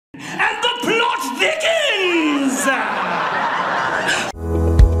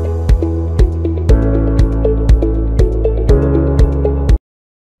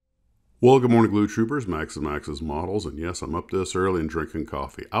Well, good morning, Glue Troopers, Max and Max's Models, and yes, I'm up this early and drinking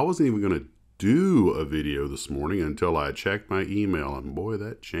coffee. I wasn't even going to do a video this morning until I checked my email, and boy,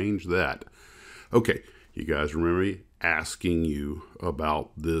 that changed that. Okay, you guys remember me asking you about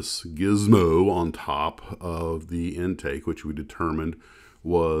this gizmo on top of the intake, which we determined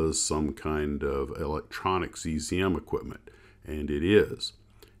was some kind of electronic CCM equipment, and it is.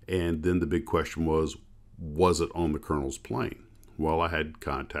 And then the big question was it on the colonel's plane? Well, I had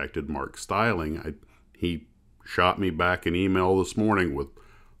contacted Mark Styling. He shot me back an email this morning with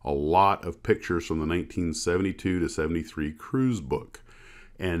a lot of pictures from the 1972 to 73 cruise book.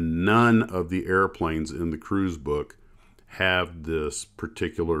 And none of the airplanes in the cruise book have this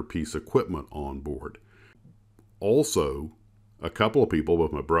particular piece of equipment on board. Also, a couple of people,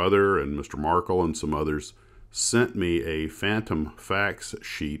 both my brother and Mr. Markle and some others, sent me a phantom fax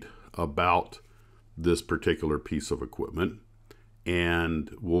sheet about this particular piece of equipment.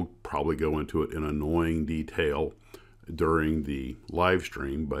 And we'll probably go into it in annoying detail during the live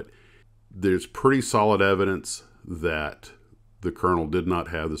stream, but there's pretty solid evidence that the colonel did not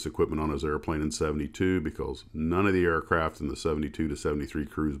have this equipment on his airplane in 72 because none of the aircraft in the 72 to 73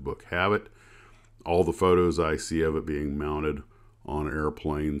 cruise book have it. All the photos I see of it being mounted on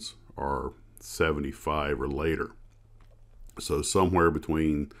airplanes are 75 or later. So somewhere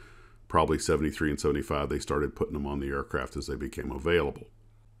between probably 73 and 75, they started putting them on the aircraft as they became available.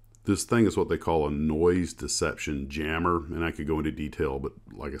 This thing is what they call a noise deception jammer, and I could go into detail, but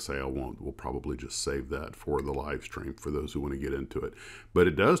like I say, I won't. We'll probably just save that for the live stream for those who want to get into it. But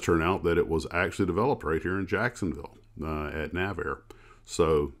it does turn out that it was actually developed right here in Jacksonville at NavAir.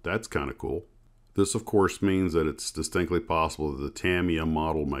 So that's kind of cool. This, of course, means that it's distinctly possible that the Tamiya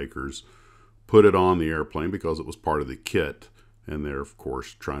model makers put it on the airplane because it was part of the kit. And they're, of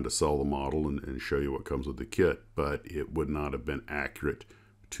course, trying to sell the model and show you what comes with the kit. But it would not have been accurate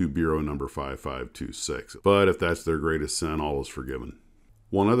to Bureau number 5526. But if that's their greatest sin, all is forgiven.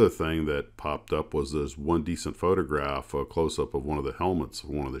 One other thing that popped up was this one decent photograph, a close-up of one of the helmets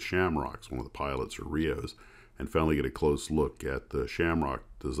of one of the Shamrocks, one of the pilots or Rios, and finally get a close look at the Shamrock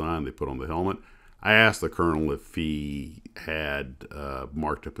design they put on the helmet. I asked the colonel if he had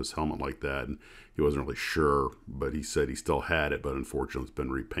marked up his helmet like that, and he wasn't really sure, but he said he still had it, but unfortunately it's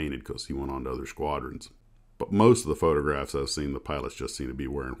been repainted because he went on to other squadrons. But most of the photographs I've seen, the pilots just seem to be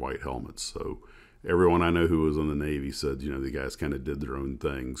wearing white helmets. So everyone I know who was in the Navy said, you know, the guys kind of did their own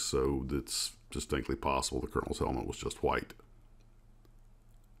things, so it's distinctly possible the colonel's helmet was just white.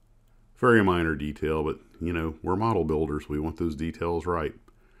 Very minor detail, but, you know, we're model builders. We want those details right.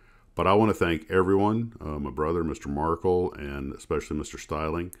 But I want to thank everyone, my brother, Mr. Markle, and especially Mr.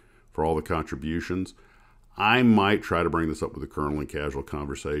 Styling, for all the contributions. I might try to bring this up with the colonel in casual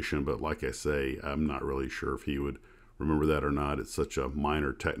conversation, but like I say, I'm not really sure if he would remember that or not. It's such a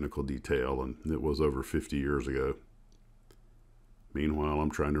minor technical detail, and it was over 50 years ago. Meanwhile,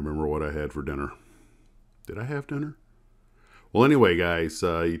 I'm trying to remember what I had for dinner. Did I have dinner? Well, anyway, guys,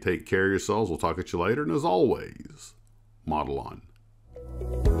 you take care of yourselves. We'll talk at you later, and as always, model on.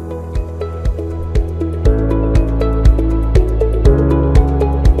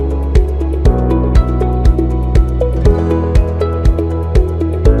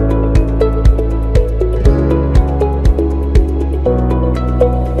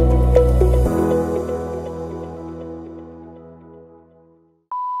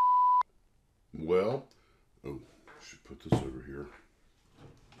 Well, oh, I should put this over here.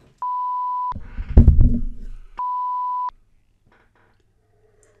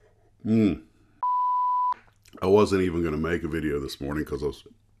 I wasn't even going to make a video this morning because I was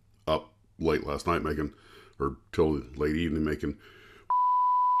up late last night making, or till late evening making.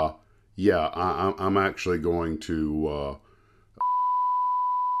 Yeah, I'm actually going to